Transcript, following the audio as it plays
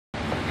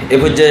এ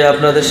পর্যায়ে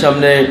আপনাদের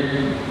সামনে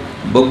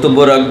বক্তব্য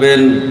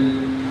রাখবেন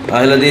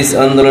আহলে হাদিস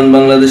আন্দোলন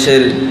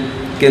বাংলাদেশের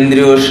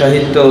কেন্দ্রীয়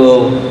সাহিত্য ও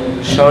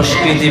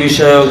সংস্কৃতি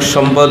বিষয়ক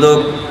সম্পাদক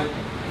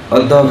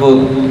অধ্যাপক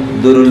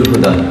দুরুল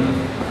হুদা।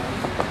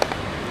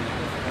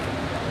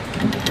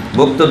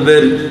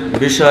 বক্তব্যের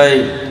বিষয়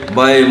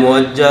বায়ে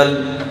মুআজ্জাল,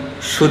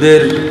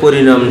 সুদের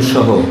পরিণাম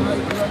সহ।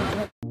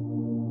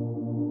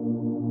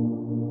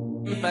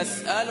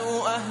 فاسألوا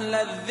أهل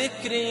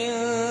الذكر إن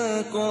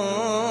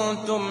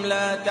كنتم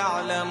لا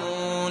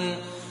تعلمون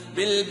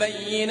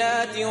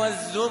بالبينات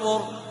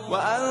والزبر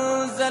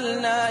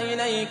وأنزلنا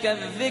إليك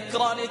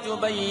الذكر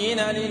لتبين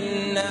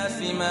للناس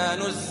ما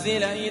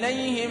نزل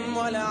إليهم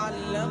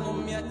ولعلهم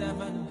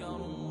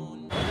يتفكرون.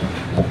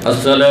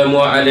 السلام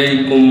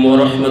عليكم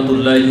ورحمة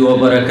الله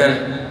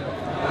وبركاته.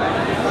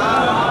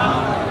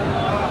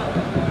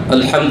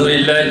 الحمد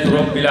لله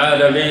رب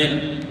العالمين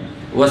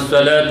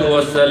والصلاة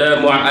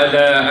والسلام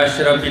على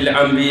أشرف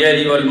الأنبياء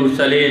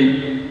والمرسلين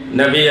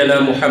نبينا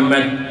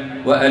محمد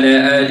وعلى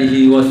آله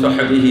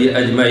وصحبه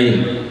أجمعين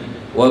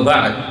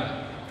وبعد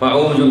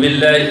فأعوذ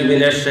بالله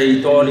من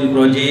الشيطان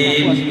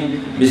الرجيم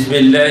بسم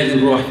الله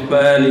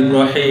الرحمن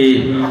الرحيم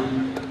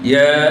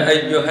يا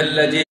أيها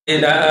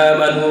الذين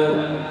آمنوا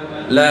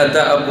لا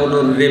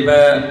تأكلوا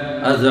الربا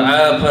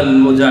أضعافا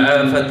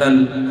مضاعفة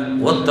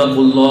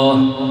واتقوا الله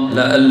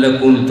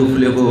لعلكم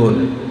تفلحون.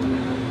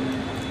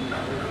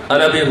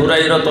 عن أبي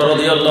هريرة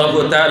رضي الله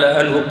تعالى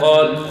عنه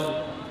قال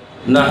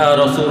نهى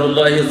رسول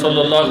الله صلى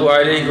الله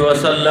عليه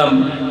وسلم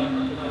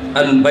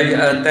عن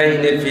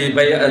بيعتين في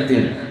بيعة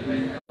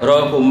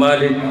رواه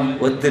مالك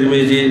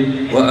والترمذي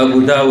وأبو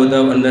داود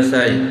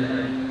والنسائي.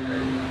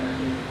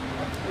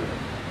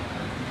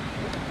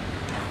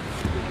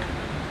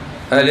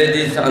 আহলে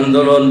হাদিস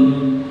আন্দোলন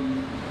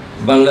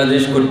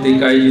বাংলাদেশ কর্তৃক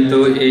আয়োজিত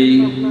এই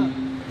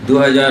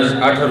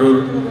 2018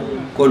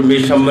 কর্মী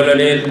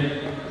সম্মেলনের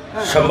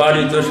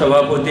সম্মানিত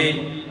সভাপতি,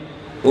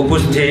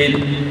 উপস্থিত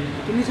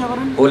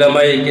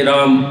উলামায়ে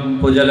কিরাম,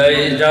 ফুজালায়ে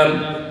ইসলাম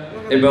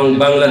এবং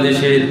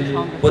বাংলাদেশের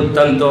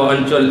প্রত্যন্ত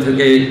অঞ্চল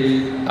থেকে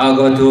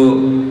আগত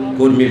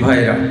কর্মী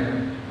ভাইরা,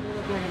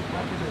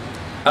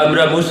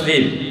 আমরা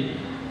মুসলিম।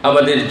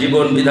 আমাদের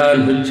জীবন বিধান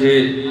হচ্ছে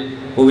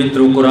পবিত্র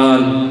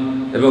কোরআন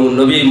এবং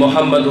নবী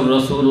মুহাম্মদুর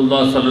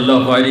রাসূলুল্লাহ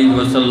সাল্লাল্লাহু আলাইহি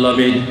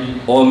ওয়াসাল্লামের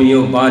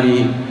অমীয় বাণী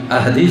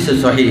আহাদিসে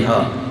সহিহা।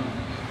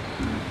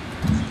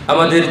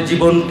 আমাদের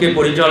জীবনকে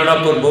পরিচালনা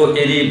করব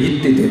এরই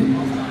ভিত্তিতে।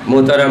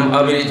 মোহতারাম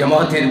আমির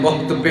জামাতের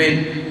বক্তব্যে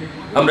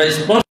আমরা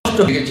স্পষ্ট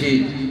দেখেছি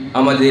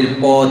আমাদের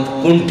পথ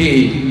কোনটি,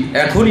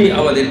 এখনই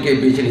আমাদেরকে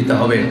বেছে নিতে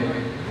হবে।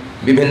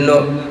 বিভিন্ন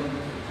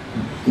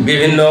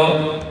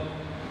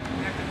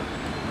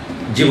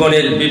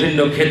জীবনের বিভিন্ন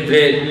ক্ষেত্রে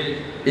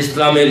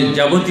ইসলামের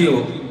যাবতীয়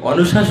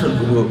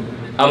অনুশাসনগুলো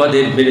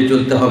আমাদের মেনে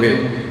চলতে হবে।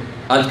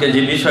 আজকে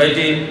যে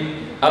বিষয়টি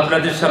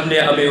আপনাদের সামনে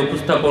আমি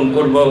উপস্থাপন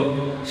করব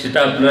সেটা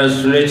আপনারা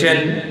শুনেছেন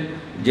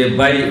যে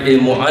বাই-এ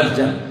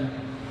মুআজ্জাল।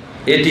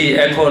 এটি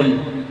এখন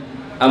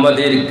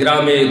আমাদের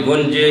গ্রামে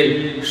গঞ্জে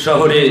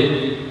শহরে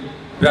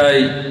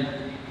প্রায়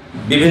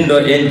বিভিন্ন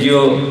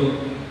এনজিও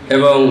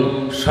এবং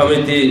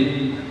সমিতির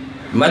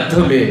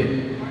মাধ্যমে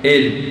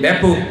এর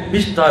ব্যাপক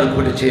বিস্তার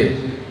ঘটেছে,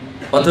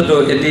 অথচ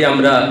এটি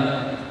আমরা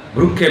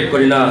ভ্রুক্ষেপ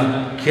করি না,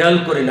 খেয়াল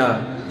করি না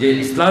যে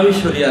ইসলামী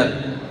শরিয়াত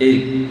এই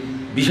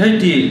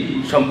বিষয়টি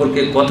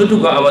সম্পর্কে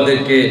কতটুকু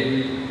আমাদেরকে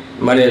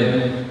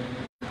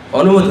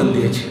অনুমোদন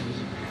দিয়েছে।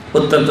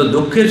 অত্যন্ত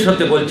দুঃখের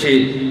সাথে বলছি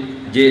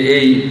যে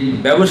এই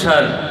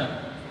ব্যবসার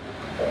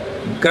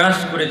গ্রাস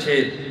করেছে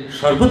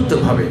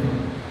সর্বত্রভাবে।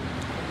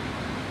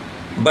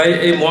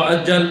 বাই-এ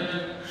মুআজ্জাল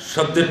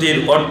শব্দটির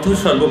অর্থ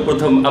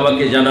সর্বপ্রথম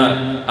আমাকে জানা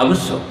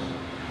আবশ্যক।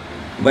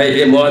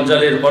 বাই-এ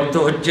মুআজ্জালের অর্থ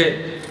হচ্ছে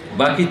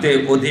বাকিতে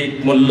অধিক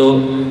মূল্য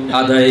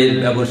আদায়ের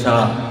ব্যবসা,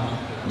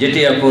 যেটি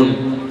এখন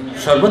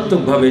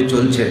সর্বাত্মকভাবে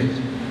চলছে।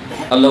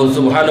 আল্লাহ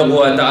সুবহানাহু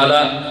ওয়া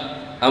তাআলা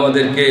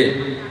আমাদেরকে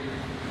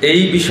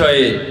এই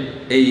বিষয়ে,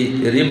 এই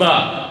রিবা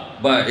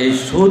বা এই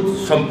সুদ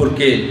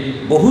সম্পর্কে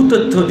বহু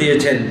তথ্য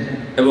দিয়েছেন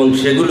এবং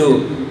সেগুলো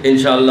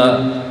ইনশাআল্লাহ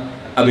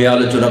আমি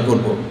আলোচনা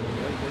করব।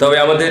 তবে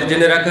আমাদের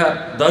জেনে রাখা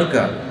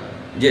দরকার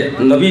যে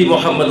নবী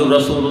মুহাম্মদুর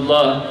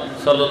রাসূলুল্লাহ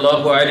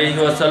সাল্লাল্লাহু আলাইহি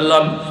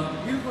ওয়াসাল্লাম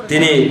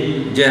তিনি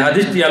যে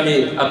হাদিসটি আমি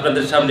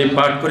আপনাদের সামনে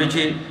পাঠ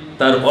করেছি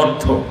তার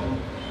অর্থ,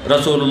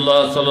 রাসূলুল্লাহ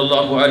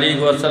সাল্লাল্লাহু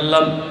আলাইহি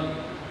ওয়াসাল্লাম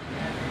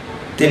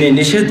তিনি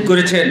নিষেধ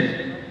করেছেন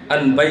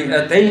আন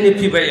বাইআতাইন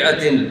ফি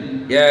বাইআতিন,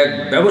 এক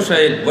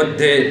ব্যবসায়ের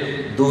মধ্যে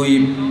দুই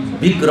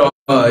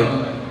বিক্রয়,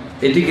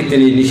 এটিকে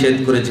তিনি নিষেধ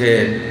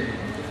করেছেন।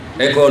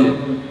 এখন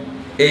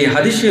এই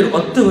হাদিসের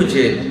অর্থ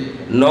হচ্ছে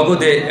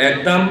নগদে এক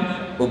দাম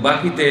ও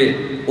বাকিতে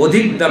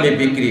অধিক দামে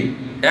বিক্রি,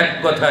 এক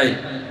কথায়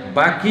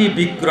বাকি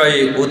বিক্রয়ে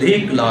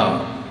অধিক লাভ।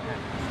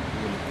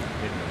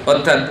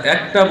 অর্থাৎ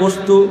একটা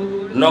বস্তু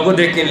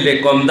নগদে কিনলে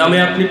কম দামে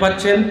আপনি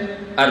পাচ্ছেন,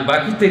 আর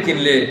বাকিতে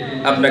কিনলে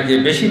আপনাকে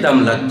বেশি দাম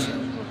লাগছে।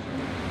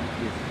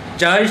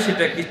 চাই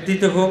সেটা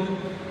কিস্তিতে হোক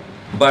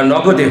বা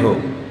নগদে হোক,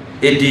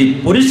 এটি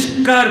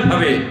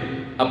পরিষ্কারভাবে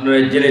আপনারা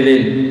জেনে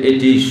নেন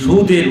এটি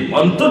সুদের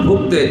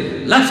অন্তর্ভুক্ত।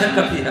 লা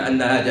শাক্কা ফিহা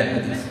আন্নাহা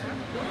জায়েজ।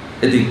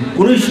 এতে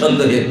কোনোই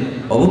সন্দেহের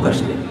অবকাশ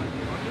নেই।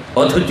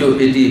 অথচ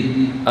এটি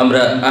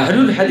আমরা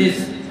আহলুল হাদিস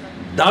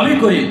দাবি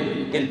করি,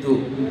 কিন্তু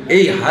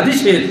এই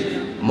হাদিসের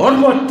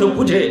মর্মার্থ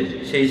বুঝে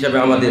সেই হিসাবে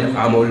আমাদের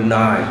আমল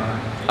নাই।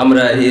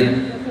 আমরা এর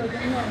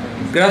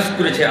গ্রাস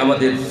করেছে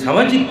আমাদের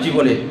সামাজিক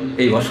জীবনে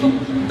এই অসুখ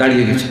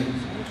দাঁড়িয়ে গেছে।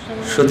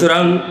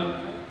 সুতরাং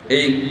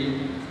এই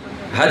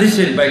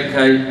হাদিসের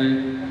ব্যাখ্যায়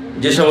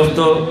যে সমস্ত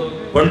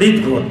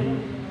পণ্ডিতগণ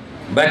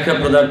ব্যাখ্যা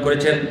প্রদান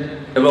করেছেন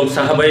এবং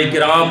সাহাবায়ে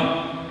কিরাম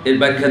এর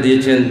ব্যাখ্যা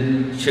দিয়েছেন,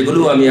 সেগুলো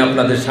আমি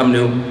আপনাদের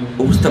সামনেও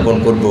উপস্থাপন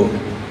করব।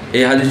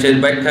 এই হাদিসের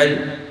ব্যাখ্যায়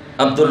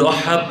আব্দুল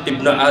ওয়াহাব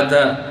ইবনে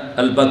আতা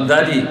আল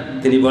বাগদাদি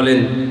তিনি বলেন,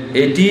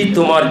 এটি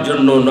তোমার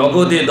জন্য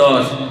নগদে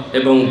 10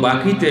 এবং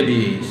বাকিতে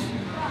 20।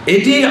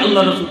 এটি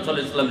আল্লাহ রাসূল সাল্লাল্লাহু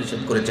আলাইহি ওয়াসাল্লাম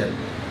নিষেধ করেছেন।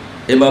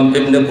 ইমাম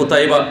ইবনে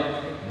কুতাইবা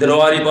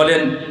দিনওয়ারি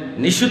বলেন,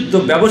 নিষিদ্ধ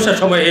ব্যবসা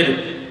সময়ের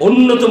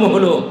অন্যতম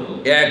হলো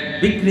 1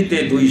 বিক্রিতে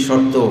 2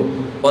 শর্ত,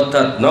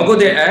 অর্থাৎ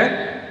নগদে 1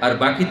 আর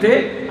বাকিতে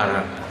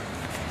 8।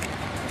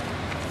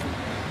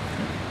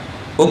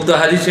 উক্ত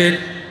হাদিসের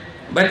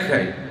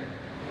ব্যাখ্যায়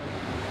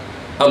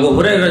আবু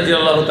হুরায়রা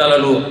রাদিয়াল্লাহু তাআলা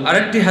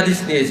আরেকটি হাদিস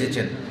নিয়ে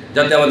এসেছেন,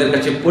 যাতে আমাদের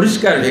কাছে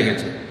পরিষ্কার হয়ে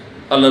গেছে।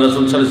 আল্লাহ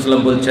রাসূল সাল্লাল্লাহু আলাইহি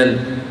ওয়াসাল্লাম বলছেন,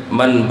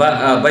 মান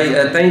বাআ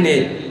বাইআতাইনি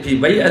ফি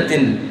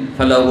বাইআতিন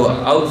ফালাহু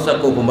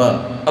আওসাকুহুমা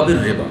আবির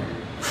রিবা।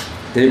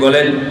 তিনি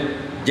বলেন,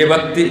 যে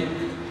ব্যক্তি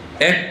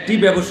একটি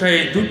ব্যবসায়ে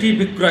 2টি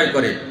বিক্রয়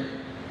করে,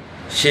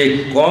 সে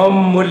কম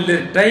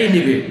মূল্যেরটাই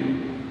নেবে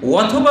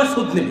অথবা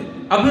সুদ নেবে।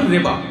 আবির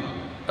রিবা,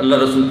 আল্লাহ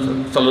রাসূল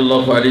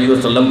সাল্লাল্লাহু আলাইহি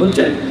ওয়াসাল্লাম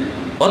বলছেন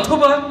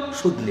অথবা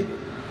সুদ নেবে।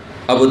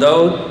 আবু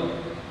দাউদ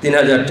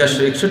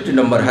 3461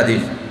 নম্বর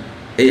হাদিস।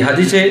 এই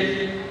হাদিসে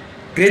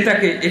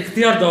ক্রেতাকে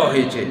ইখতিয়ার দেওয়া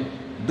হয়েছে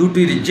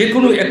 2টির যে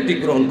কোনো একটি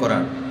গ্রহণ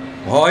করার।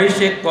 হয়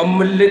সে কম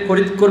মূল্যে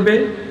খরিদ করবে,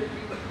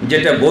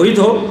 যেটা বৈধ,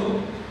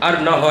 আর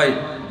না হয়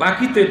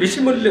বাকিতে বেশি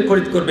মূল্যে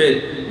খরিদ করবে,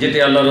 যেটি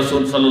আল্লাহ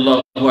রাসূল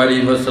সাল্লাল্লাহু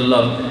আলাইহি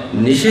ওয়াসাল্লাম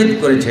নিষেধ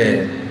করেছে।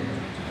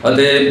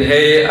 অতএব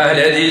হে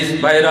আহলে হাদিস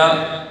ভাইরা,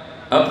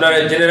 আপনারা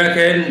জেনে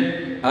রাখেন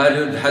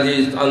আহলুল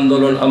হাদিস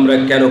আন্দোলন আমরা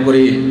কেন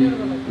করি।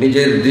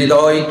 নিজের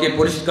হৃদয়কে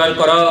পরিষ্কার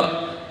করা,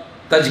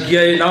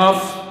 তাজকিয়ায়ে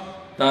নাফস,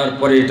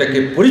 তারপরে এটাকে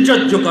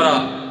পরিচর্যা করা,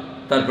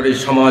 তারপরে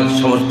সমাজ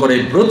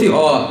সংস্কারের ব্রতী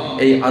হওয়া,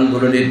 এই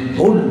আন্দোলনের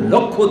মূল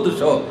লক্ষ্য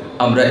উদ্দেশ্য।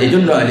 আমরা এই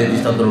জন্য আহলে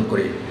হাদিস আন্দোলন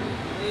করি।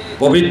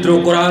 পবিত্র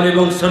কোরআন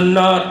এবং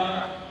সুন্নাহর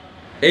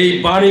এই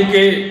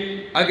বাণীকে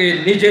আগে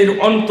নিজের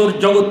অন্তর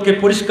জগৎকে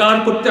পরিষ্কার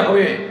করতে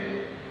হবে।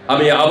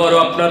 আমি আবারও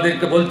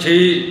আপনাদেরকে বলছি,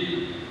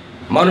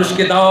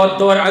 মানুষকে দাওয়াত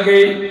দেওয়ার আগে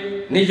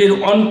নিজের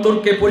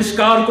অন্তরকে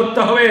পরিষ্কার করতে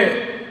হবে।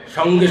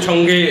 সঙ্গে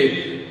সঙ্গে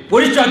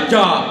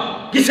পরিচর্যা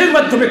কিসের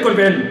মাধ্যমে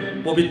করবেন?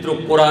 পবিত্র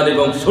কোরআন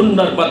এবং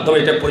সুন্নাহর মাধ্যমে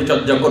এটা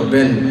পরিচর্যা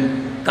করবেন।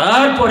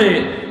 তারপরে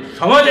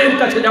সমাজের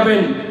কাছে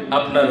যাবেন,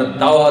 আপনার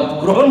দাওয়াত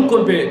গ্রহণ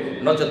করবে,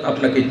 নচেত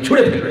আপনাকে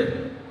ছুঁড়ে ফেলবে।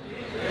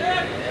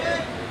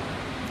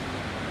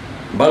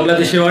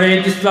 বাংলাদেশে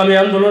অনেক ইসলামী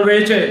আন্দোলন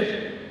রয়েছে,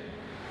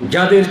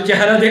 যাদের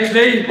চেহারা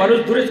দেখলেই মানুষ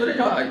দূরে সরে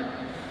যায়,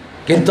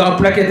 কিন্তু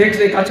আপনাকে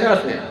দেখলে কাছে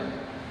আসে।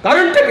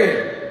 কারণটাকে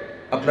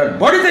আপনার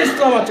বডিতে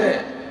ইসলাম আছে,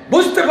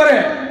 বুঝতে পারে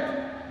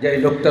যে এই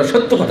লোকটা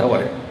সত্য কথা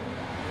বলে।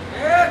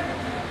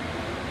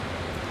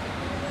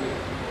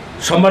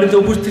 সম্মানিত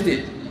উপস্থিতি,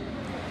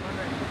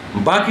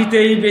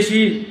 বাকিতেই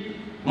বেশি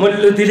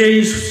মূল্য দিলেই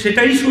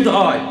সেটাই সুদ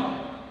হয়,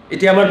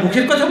 এটি আমার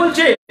মুখের কথা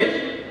বলছে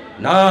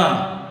না।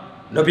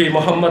 নবী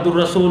মুহাম্মদুর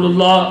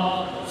রাসূলুল্লাহ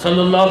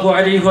সাল্লাল্লাহু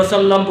আলাইহি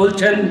ওয়াসাল্লাম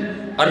বলছেন,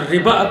 আর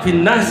রিবা ফিন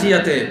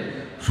নাসিয়াতে,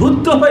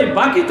 শুদ্ধ হয়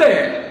বাকিতে।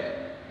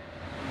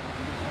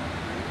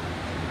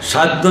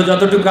 সাধ্য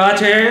যতটুকু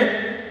আছে,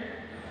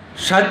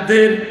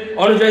 সাধ্যের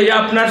অনুযায়ী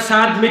আপনার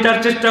স্বাদ মেটার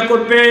চেষ্টা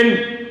করবেন।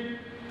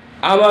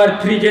 আমার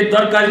ফ্রিজের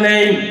দরকার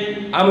নেই,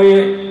 আমি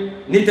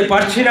নিতে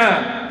পারছি না,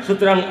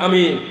 সুতরাং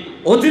আমি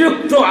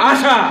অতিরিক্ত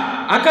আশা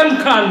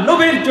আকাঙ্ক্ষা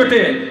লোভের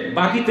চোটে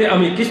বাকিতে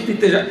আমি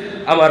কিস্তিতে,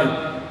 আমার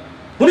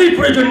কোনোই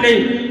প্রয়োজন নেই।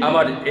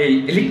 আমার এই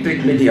ইলেকট্রিক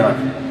মিডিয়ার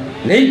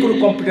নেই, কোনো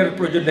কম্পিউটারের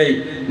প্রয়োজন নেই,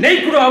 নেই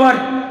কোনো আমার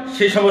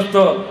সেই সমস্ত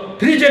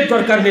ফ্রিজের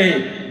দরকার নেই।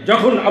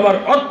 যখন আমার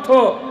অর্থ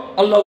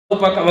আল্লাহ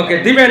পাক আমাকে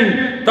দিবেন,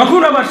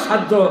 তখন আমার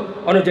সাধ্য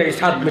অনুযায়ী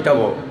স্বাদ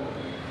মেটাবো।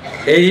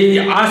 এই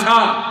আশা,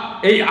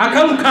 এই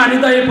আকাঙ্ক্ষা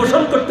হৃদয়ে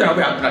পোষণ করতে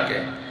হবে আপনাকে।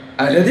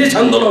 আহলে হাদিস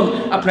আন্দোলন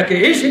আপনাকে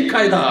এই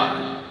শিক্ষায় দেয়।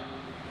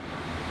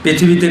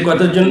 পৃথিবীতে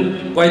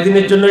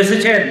কয়দিনের জন্য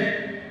এসেছেন?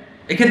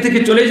 এখান থেকে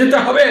চলে যেতে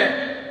হবে।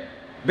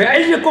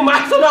 বেআইয়ুকুম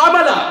আহসানু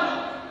আমালা,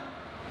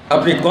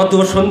 আপনি কত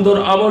সুন্দর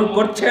আমল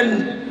করছেন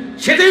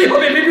সেটাই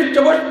হবে বিবেচ্য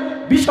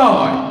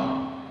বিষয়।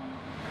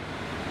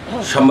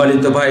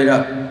 সম্মানিত ভাইরা,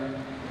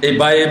 এই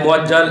বায়ে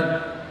মুআজ্জাল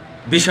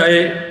বিষয়ে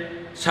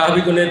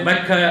সাহাবীগণের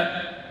ব্যাখ্যা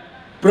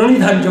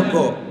প্রণিধানযোগ্য।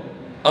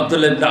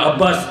 আব্দুল্লাহ ইবনে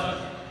আব্বাস,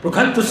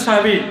 প্রখ্যাত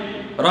সাহাবী,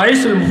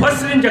 রাইসুল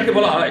মুফাসসিরিন যাকে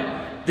বলা হয়,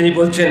 তিনি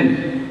বলছেন,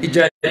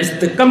 ইজা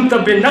ইসতাকামতা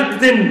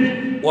বিনাকদিন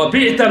ওয়া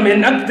বি'তা মিন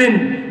নাকদিন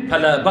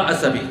ফালা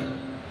বা'সা বিহি।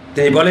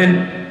 তিনি বলেন,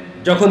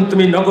 যখন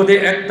তুমি নগদে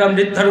এক দাম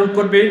নির্ধারণ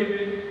করবে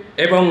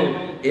এবং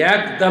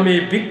এক দামে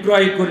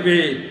বিক্রয় করবে,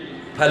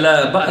 ফালা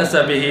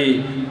বা'সা বিহি,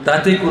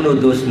 তাতে কোনো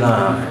দোষ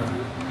নাই।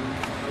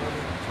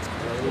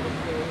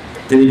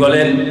 তিনি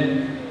বলেন,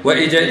 ওয়া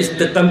ইজা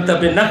ইসতাকামতা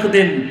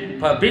বিনাকদিন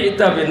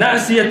ফাবিতা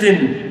বিনাসিয়াতিন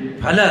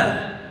ফালা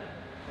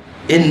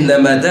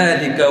ইন্নামা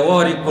যালিকা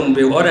ওয়ারিকুন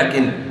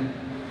বিওয়ারাকিন।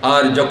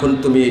 আর যখন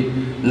তুমি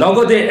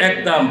নগদে এক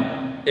দাম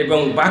এবং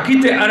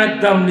বাকিতে আরেক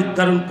দাম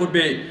নির্ধারণ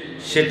করবে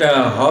সেটা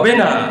হবে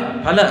না,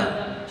 ফালা,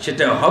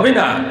 সেটা হবে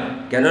না।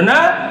 কেননা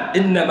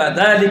ইন্নামা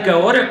যালিকা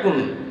ওয়ারাকুন,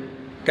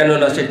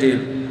 কেননা সেটি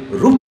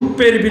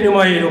রূপের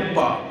বিনিময়ে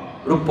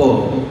রূপ,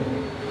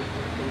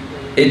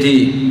 এটি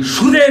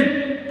সুদের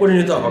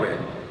পরিণত হবে।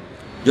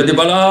 যদি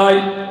বলা হয়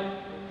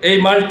এই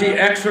মালটি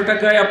 100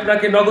 টাকায়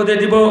আপনাকে নগদে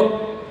দিব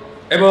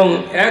এবং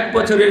 1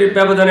 বছরের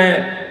ব্যবধানে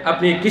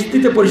আপনি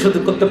কিস্তিতে পরিশোধ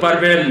করতে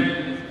পারবেন,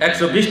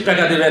 120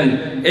 টাকা দেবেন,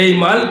 এই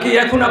মাল কি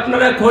এখন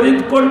আপনারা খরিদ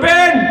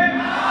করবেন?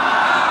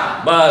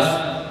 বাস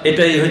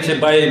এটাই হচ্ছে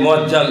বায়ে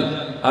মুআজ্জাল।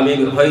 আমি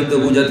হয়তো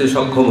বুঝাতে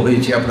সক্ষম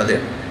হয়েছি আপনাদের।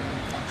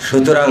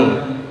 সুতরাং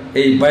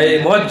এই বায়ে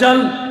মুআজ্জাল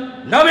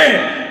নামে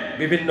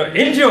বিভিন্ন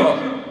এনজিও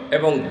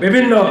এবং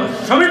বিভিন্ন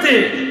সমিতি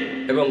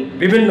এবং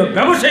বিভিন্ন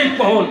ব্যবসায়িক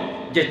মহল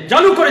যে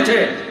চালু করেছে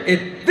এর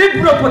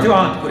তীব্র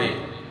প্রতিবাদ করে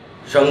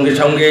সঙ্গে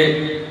সঙ্গে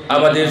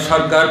আমাদের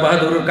সরকার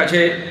বাহাদুরের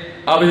কাছে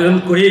আবেদন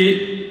করি,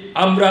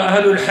 আমরা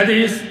আহলুল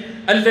হাদিস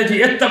আল্লাযী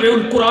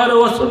ইয়াত্তাবিউল কুরআন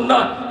ওয়া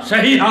সুন্নাহ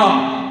সহিহা,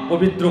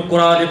 পবিত্র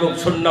কোরআন এবং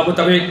সুন্নাহ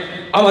মোতাবেক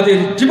আমাদের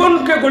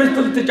জীবনকে গড়ে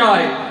তুলতে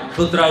চাই।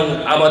 সুতরাং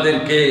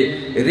আমাদেরকে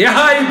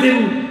রেহাই দিন,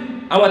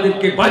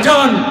 আমাদেরকে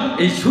বাঁচান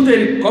এই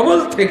সুদের কবল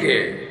থেকে।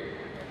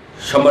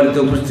 সম্মানিত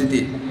উপস্থিতি,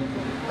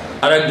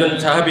 আরেকজন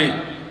সাহাবী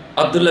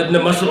আব্দুল্লাহ ইবনে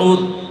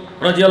মাসউদ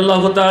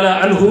রাদিয়াল্লাহু তাআলা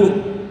আনহু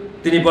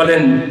তিনি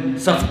বলেন,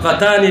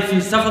 সাফকাতানি ফি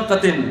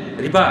সাফকাতিন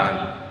রিবা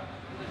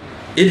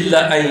ইল্লা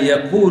আন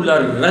ইয়াকুলা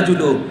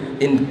আর-রাজুলু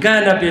ইন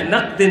কানা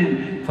বিনাকদিন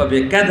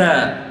ফাবিকাযা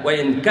ওয়া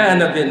ইন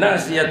কানা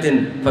বিনাসিয়াতিন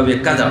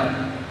ফাবিকাযা।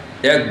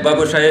 এক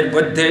ব্যবসায়ের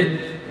মধ্যে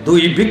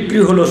 2 বিক্রি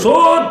হলো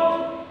সুদ।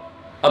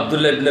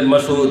 আব্দুল্লাহ ইবনে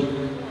মাসউদ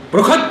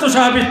প্রখ্যাত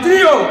সাহাবী,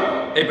 তিনিও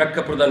এই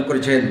ব্যাখ্যা প্রদান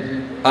করেছেন।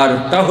 আর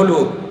তা হলো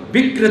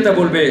বিক্রেতা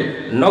বলবে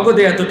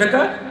নগদে এত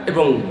টাকা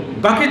এবং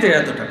বাকিতে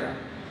এত টাকা।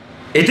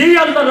 এটাই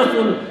আল্লাহ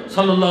রাসূল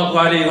সাল্লাল্লাহু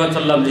আলাইহি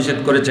ওয়াসাল্লাম নিষেধ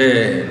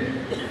করেছেন।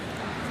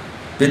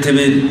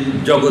 পৃথিবীর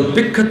জগৎ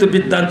বিখ্যাত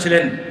বিদ্বান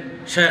ছিলেন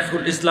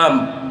শাইখুল ইসলাম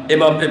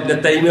ইমাম ইবনে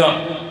তাইমিয়া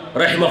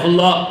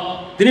রাহিমাহুল্লাহ।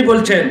 তিনি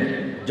বলছেন,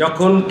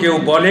 যখন কেউ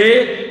বলে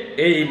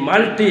এই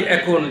মালটি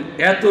এখন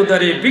এত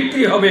দরে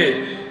বিক্রি হবে,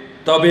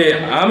 তবে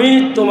আমি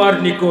তোমার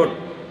নিকট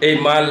এই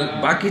মাল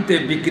বাকিতে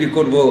বিক্রি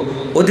করব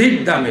অধিক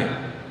দামে,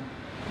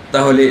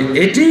 তাহলে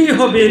এটি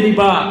হবে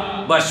রিবা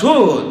বা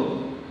সুদ।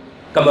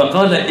 কামা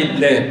ক্বালা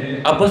ইবনে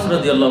আব্বাস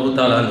রাদিয়াল্লাহু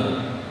তাআলা আনহু,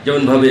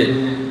 যেমন ভাবে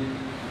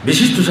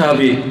বিশিষ্ট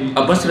সাহাবী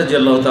আব্বাস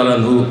রাদিয়াল্লাহু তাআলা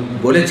আনহু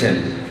বলেছেন।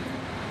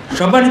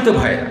 সম্মানিত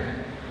ভাইরা,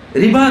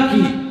 রিবা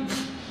কি,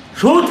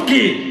 সুদ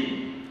কি?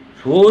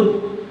 সুদ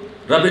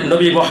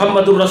নবী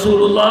মুহাম্মদুর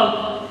রাসূলুল্লাহ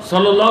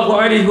সাল্লাল্লাহু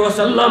আলাইহি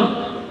ওয়াসাল্লাম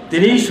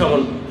তিনি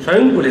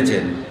স্বয়ং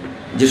বলেছেন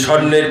যে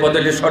স্বর্ণের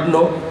বদলে স্বর্ণ,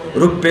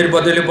 রূপের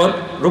বদলে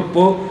রূপ্য,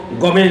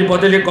 গমের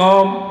বদলে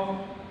গম,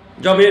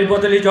 জবের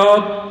বদলে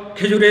জব,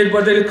 খেজুরের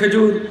বদলে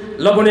খেজুর,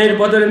 লবণের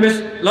বদলে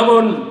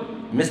লবণ,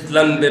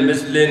 মিসলান বে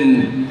মিসলিন,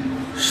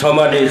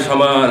 সমানে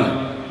সমান,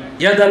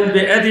 ইয়াদান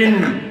বে ইয়াদিন,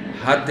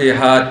 হাতে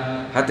হাত,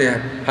 হাতে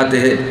হাতে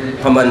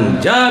ফামান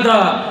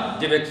জাদা,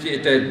 যে ব্যক্তি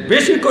এটা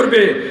বেশি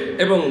করবে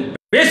এবং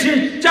বেশি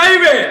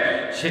চাইবে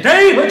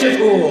সেটাই হচ্ছে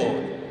সুদ।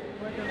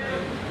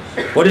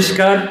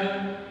 পরিষ্কার,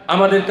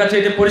 আমাদের কাছে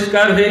এটা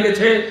পরিষ্কার হয়ে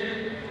গেছে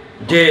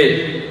যে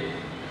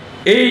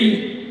এই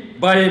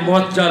বায়ে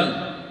মুআজ্জাল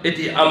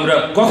এটি আমরা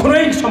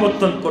কখনোই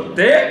সমর্থন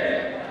করতে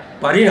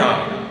পারি না।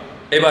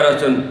 এবার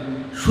আসুন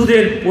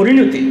সুদের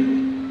পরিণতি।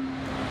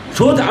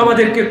 সুদ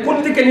আমাদেরকে কোন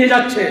দিকে নিয়ে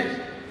যাচ্ছে?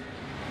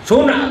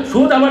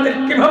 সুদ আমাদের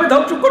কিভাবে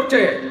ধ্বংস করছে?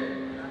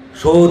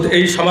 সুদ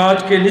এই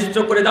সমাজকে নিঃস্ব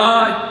করে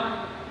দেয়।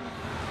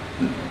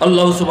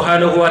 আল্লাহ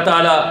সুবহানাহু ওয়া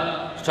তাআলা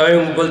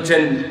স্বয়ং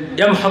বলছেন,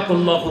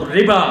 ইয়ামহাকুল্লাহুর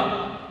রিবা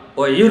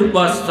ওয়া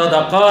ইউরবাস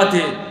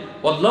সাদাকাতি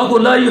ওয়াল্লাহু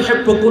লা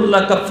ইউহিব্বু কুল্লা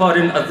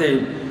কাফফারিন আযীম।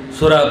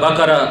 সূরা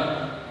বাকারা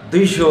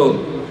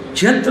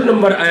 276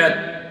 নম্বর আয়াত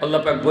আল্লাহ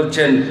পাক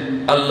বলছেন,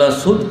 আল্লাহ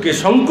সুদকে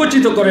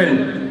সংকুচিত করেন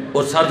ও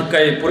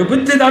সাদকায়ে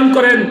প্রবৃদ্ধি দান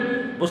করেন।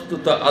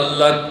 বস্তুত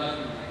আল্লাহ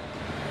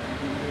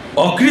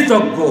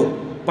অকৃতজ্ঞ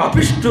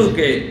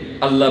পাপিষ্ঠকে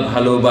আল্লাহ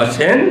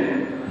ভালোবাসেন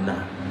না।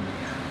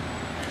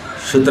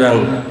 সুতরাং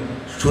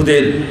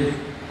সুদের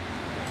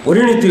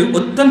পরিণতি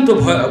অত্যন্ত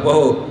ভয়াবহ,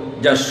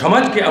 যা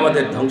সমাজকে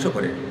আমাদের ধ্বংস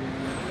করে।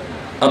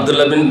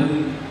 আব্দুল্লাহ বিন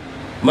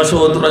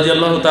মাসউদ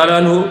রাদিয়াল্লাহু তাআলা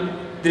আনহু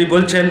তিনি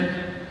বলছেন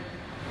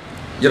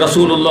যে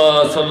রাসূলুল্লাহ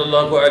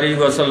সাল্লাল্লাহু আলাইহি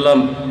ওয়াসাল্লাম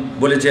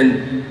বলেছেন,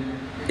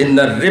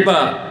 ইন্নার রিবা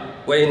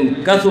ওয়া ইন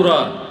কাসুরা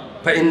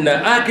ফা ইন্না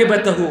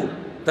আকিবাতাহু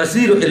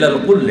তাসিরু ইলাল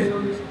কুল্লি।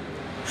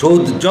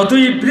 সুদ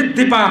যতই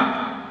বৃদ্ধি পাক,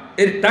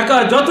 এর টাকা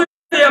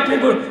যতই আপনি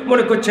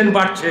মনে করছেন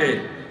বাড়ছে,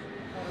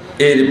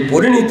 এর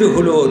পরিণতি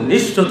হলো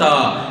নিশ্চয়তা,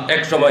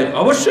 এক সময়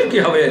অবশ্যই কি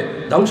হবে,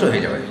 ধ্বংস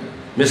হয়ে যাবে।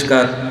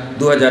 মিশকাত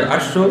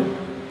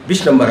 2820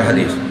 নম্বর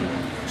হাদিস।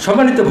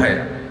 সম্মানিত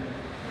ভাইরা,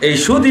 এই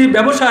সুদী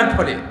ব্যবসার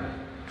ফলে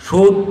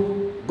সুদ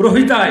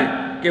গ্রহীতায়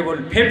কেবল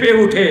ফেঁপে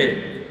উঠে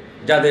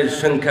যাদের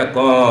সংখ্যা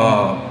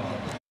কম।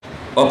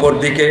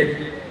 অপরদিকে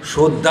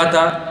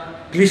সুদদাতা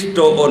ক্লিষ্ট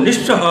ও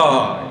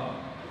নিঃসহায়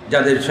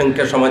যাদের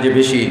সংখ্যা সমাজে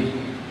বেশি।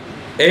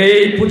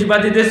 এই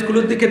পুঁজিবাদী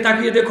দেশগুলোর দিকে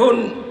তাকিয়ে দেখুন,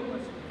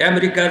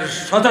 আমেরিকার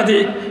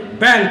শতাধিক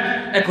ব্যাংক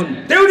এখন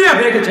দেউলিয়া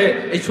হয়ে গেছে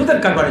এই সুদের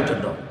কারবারের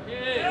জন্য।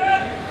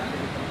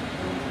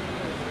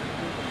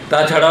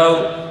 তাছাড়াও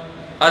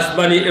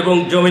আসমানি এবং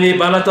জমিনি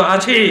বালা তো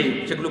আছেই,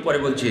 সেগুলো পরে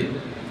বলছি।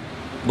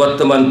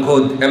 বর্তমান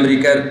খোদ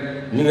আমেরিকার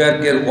নিউ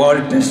ইয়র্কের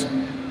ওয়ার্ল্ড টেস্ট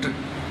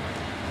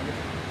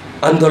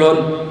আন্দোলন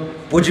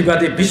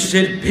পুঁজিবাদী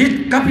বিশ্বের ভিত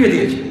কাঁপিয়ে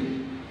দিয়েছে,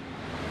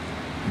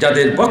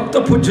 যাদের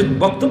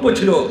বক্তব্য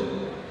ছিল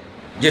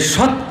যে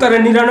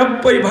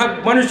 99%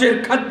 মানুষের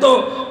খাদ্য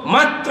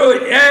মাত্র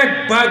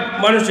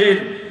 1%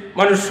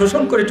 মানুষ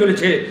শোষণ করে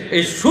চলেছে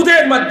এই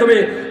সুদের মাধ্যমে,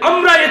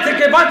 আমরা এ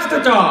থেকে বাঁচতে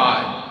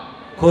চাই।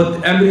 খোদ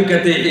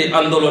আমেরিকাতে এই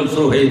আন্দোলন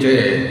শুরু হয়েছে।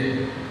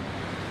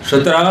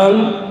 সুতরাং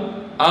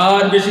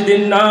আর বেশি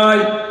দিন নাই,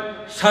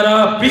 সারা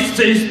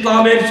বিশ্বে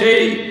ইসলামের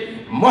সেই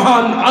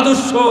মহান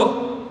আদর্শ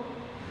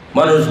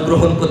মানুষ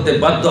গ্রহণ করতে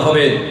বাধ্য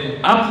হবে।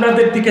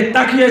 আপনাদের দিকে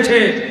তাকিয়েছে,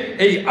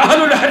 এই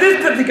আহলুল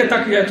হাদিসদের দিকে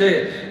তাকিয়েছে,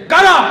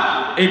 কারা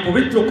এই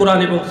পবিত্র কোরআন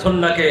এবং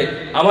সুন্নাহকে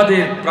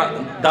আমাদের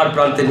দ্বার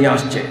প্রান্তে নিয়ে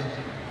আসছে।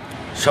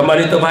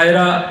 সম্মানিত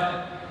ভাইরা,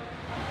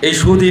 এই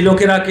সুদী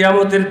লোকেরা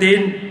কিয়ামতের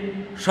দিন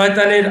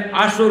শয়তানের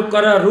আসর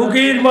করা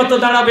রোগীর মতো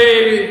দাঁড়াবে।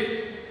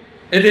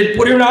 এদের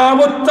পরিণাম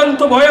অত্যন্ত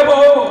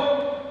ভয়াবহ।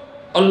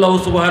 আল্লাহ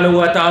সুবহানাহু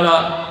ওয়া তাআলা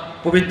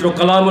পবিত্র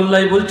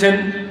কালামুল্লাহ বলছেন,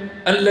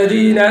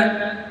 আল্লাযীনা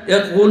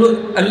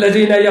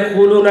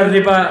ইয়াকুলুনা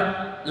আর-রিবা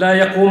লা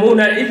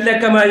ইয়াকুমুনা ইল্লা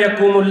কামা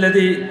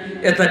ইয়াকুমুল্লাযী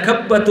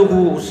ইয়াতাকাব্বাতুহু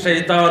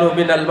আশ-শাইতানু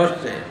মিনাল মাস।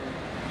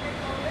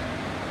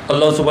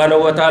 আল্লাহ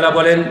সুবহানাহু ওয়া তাআলা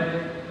বলেন,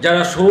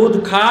 যারা সুদ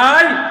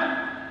খায়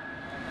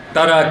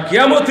তারা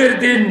কিয়ামতের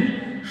দিন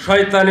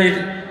শয়তানের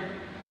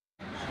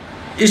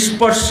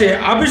স্পর্শে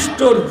আবিষ্ট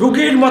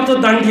রোগীর মতো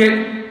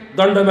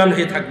দণ্ডায়মান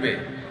হয়ে থাকবে।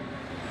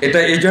 এটা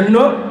এই জন্য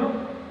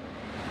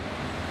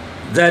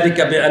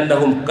যালিকা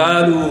বিআন্নাহুম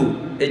ক্বালু,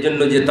 এই জন্য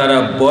যে তারা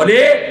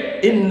বলে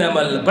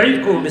ইন্নামাল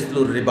বাইউ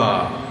মিসলুর রিবা,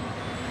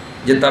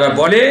 যে তারা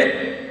বলে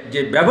যে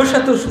ব্যবসা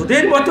তো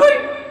সুদের মতোই,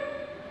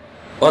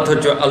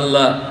 অথচ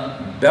আল্লাহ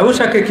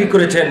ব্যবসাকে কি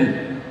করেছেন,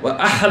 ওয়া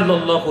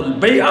আহাল্লাল্লাহুল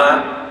বাইআ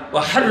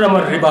ওয়া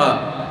হাররামার রিবা।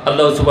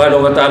 আল্লাহ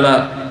সুবহানাহু ওয়া তাআলা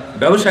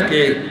ব্যবসাকে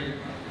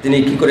তিনি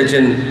কি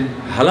করেছেন,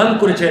 হালাল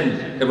করেছেন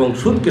এবং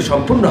সুদকে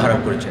সম্পূর্ণ হারাম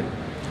করেছেন।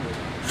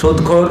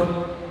 সুদখোর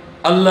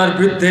আল্লাহর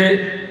বিরুদ্ধে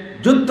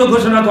যুদ্ধ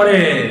ঘোষণা করে।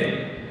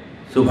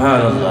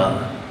 সুবহানাল্লাহ।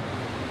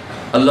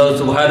 আল্লাহ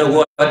সুবহানাহু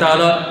ওয়া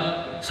তাআলা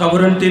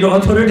সভরেন্টির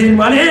অথরিটির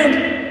মালিক,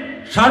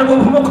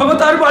 সার্বভৌম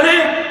ক্ষমতার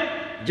মালিক,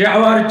 যে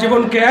আমার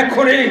জীবনকে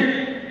এক্ষণে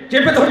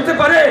চেপে ধরতে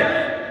পারে,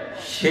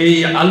 সেই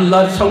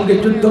আল্লাহর সঙ্গে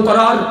যুদ্ধ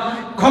করার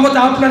ক্ষমতা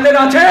আপনাদের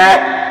আছে?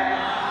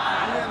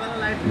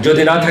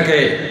 যদি না থাকে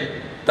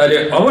তাহলে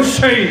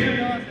অবশ্যই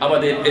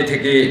আমাদের এ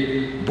থেকে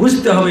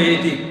বুঝতে হবে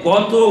এটি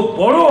কত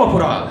বড়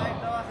অপরাধ।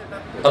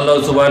 আল্লাহ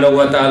সুবহানাহু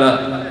ওয়া তাআলা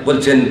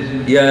বলছেন,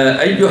 ইয়া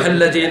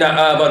আইয়ুহাল্লাযীনা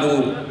আমানু,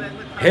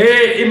 হে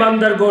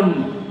ঈমানদারগণ,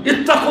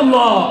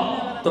 ইত্তাকুল্লাহ,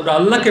 তোমরা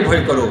আল্লাহকে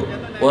ভয় করো,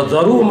 ওয়া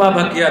যারু মা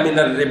বাকিয়া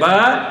মিনার রিবা,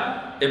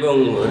 এবং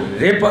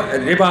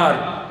রিবার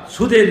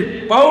সুদের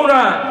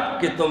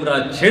পাওনাকে তোমরা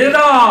ছেড়ে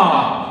দাও,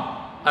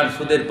 আর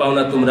সুদের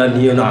পাওনা তোমরা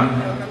নিও না।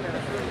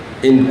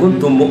 ইন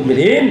কুনতুম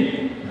মুমিনিন,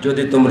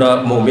 যদি তোমরা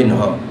মুমিন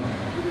হও।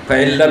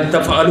 ফাইন লাম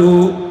তাফআলু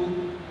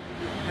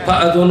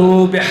ফাআযুনু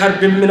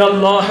বিহারবিন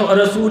মিনাল্লাহ ওয়া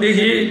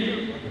রাসূলিহি,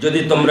 যদি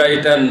তোমরা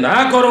এটা না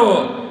করো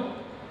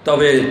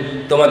তবে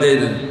তোমাদের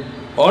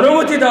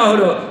অনুমতি দেওয়া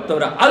হলো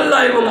তোমরা আল্লাহ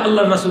এবং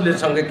আল্লাহর রাসূলের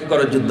সঙ্গে কি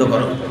করো, যুদ্ধ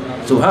করো।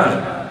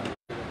 সুবহানাল্লাহ।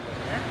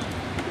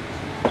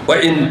 ওয়া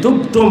ইন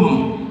তুবতুম,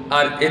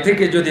 আর এ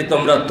থেকে যদি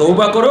তোমরা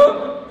তওবা করো,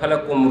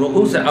 ফালাকুম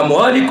রুউস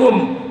আমওয়ালিকুম,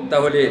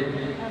 তাহলে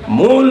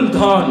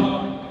মূলধন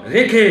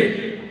রেখে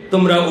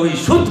তোমরা ওই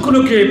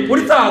সুদগুলোকে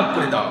পরিত্যাগ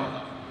করে দাও।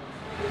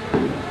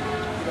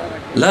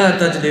 লা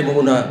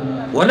তাজলিমুনা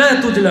ওয়া লা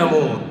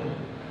তুজলামুন,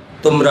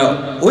 তোমরা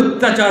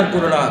অত্যাচার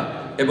করো না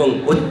এবং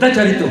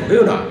অত্যাচারিত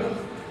হয়েও না।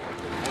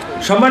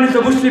 সম্মানিত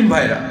মুসলিম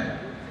ভাইরা,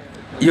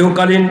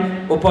 ইহকালীন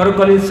ও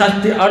পরকালীন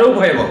শাস্তি আরও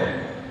ভয়াবহ।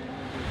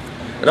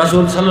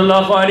 রাসূল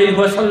সাল্লাল্লাহু আলাইহি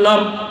ওয়াসাল্লাম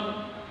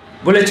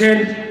বলেছেন,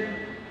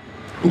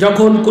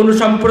 যখন কোন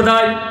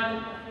সম্প্রদায়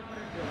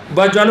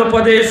বা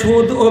জনপদে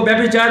সুদ ও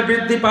ব্যভিচার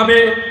বৃদ্ধি পাবে,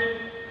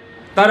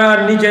 তারা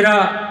নিজেরা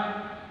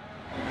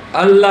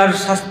আল্লাহর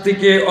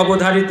শাস্তিকে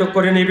অবধারিত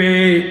করে নেবে।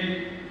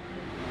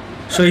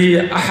 সহিহ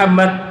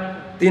আহমদ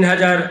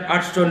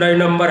 3809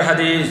 নম্বর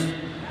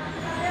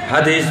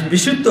হাদিস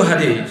বিশুদ্ধ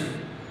হাদিস।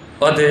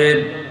 অতএব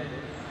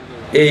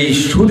এই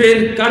সুদের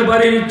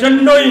কারবারের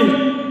জন্যই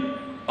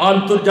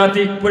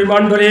আন্তর্জাতিক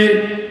পরিমণ্ডলে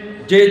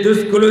যে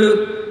দেশগুলো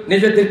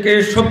নিজেদেরকে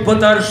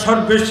সভ্যতার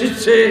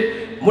সর্বশীর্ষে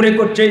মনে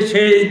করছে,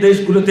 সেই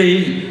দেশগুলোতেই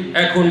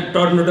এখন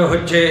টর্নেডো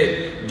হচ্ছে,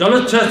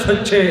 জলোচ্ছ্বাস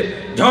হচ্ছে,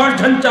 ঝড়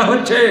ঝঞ্ঝা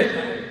হচ্ছে,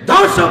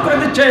 ধ্বংস করে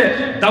দিচ্ছে,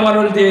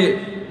 দাবানল দিয়ে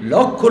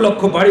লক্ষ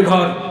লক্ষ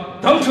বাড়িঘর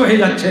ধ্বংস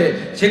হয়ে যাচ্ছে।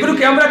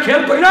 সেগুলোকে আমরা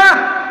খেয়াল করি না।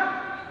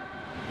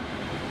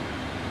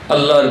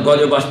 আল্লাহর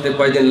গজব আসতে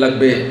কয়দিন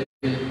লাগবে।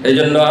 এই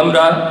জন্য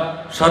আমরা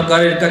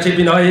সরকারের কাছে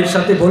বিনয়ের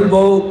সাথে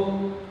বলবো,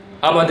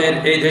 আমাদের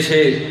এই দেশে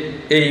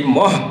এই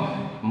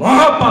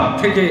মহাপাপ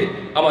থেকে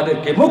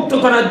আমাদেরকে মুক্ত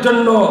করার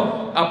জন্য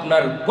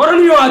আপনার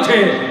করণীয় আছে,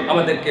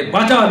 আমাদেরকে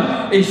বাঁচান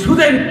এই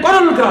সুদের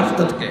করলগ্রাস্ত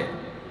থেকে।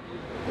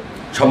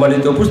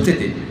 সম্মানিত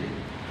উপস্থিতি,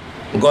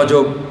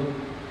 গজব,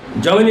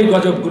 জমিনি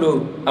গজবগুলো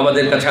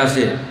আমাদের কাছে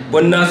আসে।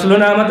 বন্যা আসলো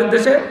না আমাদের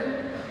দেশে,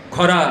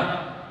 খরা,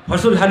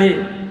 ফসলহানি,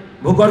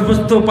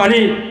 ভূগর্ভস্থ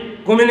পানি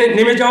কমে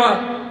নেমে যাওয়া,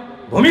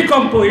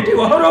 ভূমিকম্প, এটি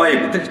অহরহই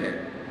হতেছে।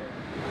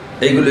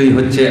 এইগুলোই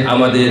হচ্ছে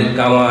আমাদের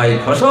কামাই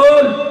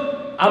ফসল।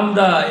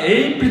 আমরা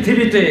এই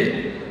পৃথিবীতে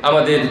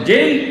আমাদের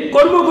যেই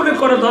কর্মগুলো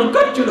করা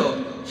দরকার ছিল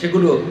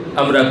সেগুলো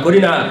আমরা করি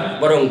না,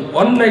 বরং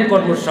অন্যায়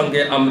কর্মের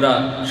সঙ্গে আমরা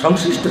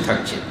সংশ্লিষ্ট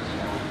থাকছি।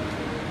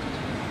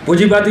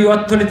 পুঁজিবাদী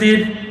অর্থনীতির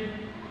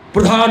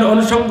প্রধান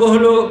অনুষঙ্গ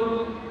হল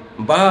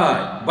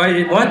ব্যয়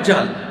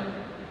মুআজ্জাল,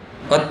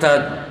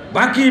 অর্থাৎ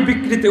বাকি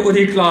বিক্রিতে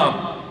অধিক লাভ।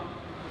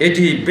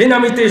 এটি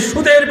বেনামিতে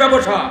সুদের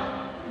ব্যবসা।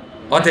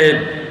 অতএব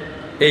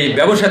এই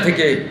ব্যবসা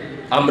থেকে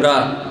আমরা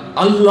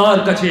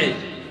আল্লাহর কাছে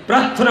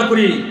প্রার্থনা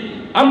করি,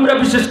 আমরা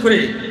বিশেষ করে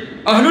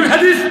আহলুল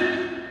হাদিস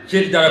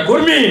যারা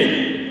কর্মী,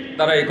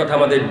 তারা এই কথা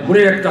আমাদের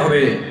মনে রাখতে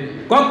হবে,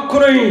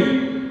 কখনোই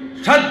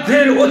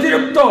সাধ্যের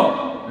অতিরিক্ত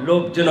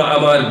লোভ যেন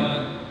আমার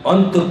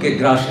অন্তরকে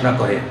গ্রাস না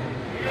করে।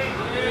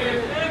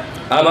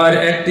 আমার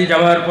একটি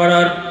জামার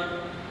পরার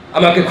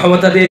আমাকে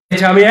ক্ষমতা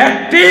দিয়েছে, আমি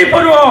একটাই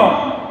পরব।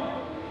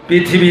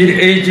 পৃথিবীর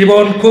এই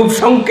জীবন খুব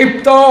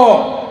সংক্ষিপ্ত,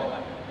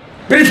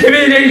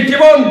 পৃথিবীর এই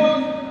জীবন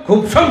খুব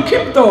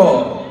সংক্ষিপ্ত।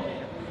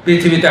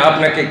 পৃথিবীতে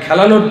আপনাকে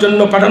খেলানোর জন্য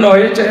পাঠানো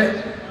হয়েছে।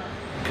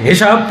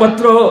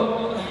 হিসাবপত্র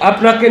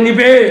আপনাকে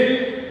নিবে,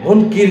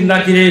 মুনকির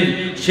নাকিরের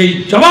সেই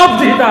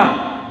জবাবদিহিতা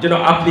যেন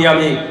আপনি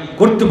আমি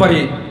করতে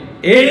পারি,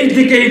 এই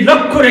দিকেই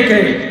লক্ষ্য রেখে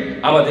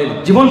আমাদের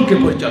জীবনকে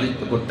পরিচালিত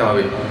করতে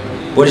হবে।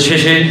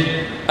 পরিশেষে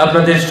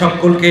আপনাদের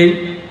সকলকে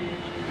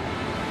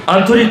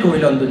আন্তরিক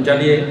অভিনন্দন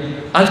জানিয়ে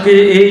আজকে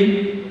এই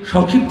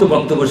সংক্ষিপ্ত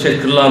বক্তব্য শেষ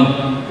করলাম।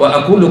 ওয়া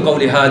আকুলু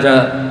কাওলি হাযা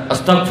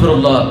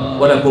আস্তাগফিরুল্লাহ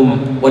ওয়া লাকুম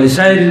ওয়া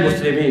লিসাইরিল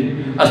মুসলিমিন।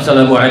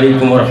 আসসালামু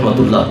আলাইকুম ওয়া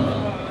রাহমাতুল্লাহ।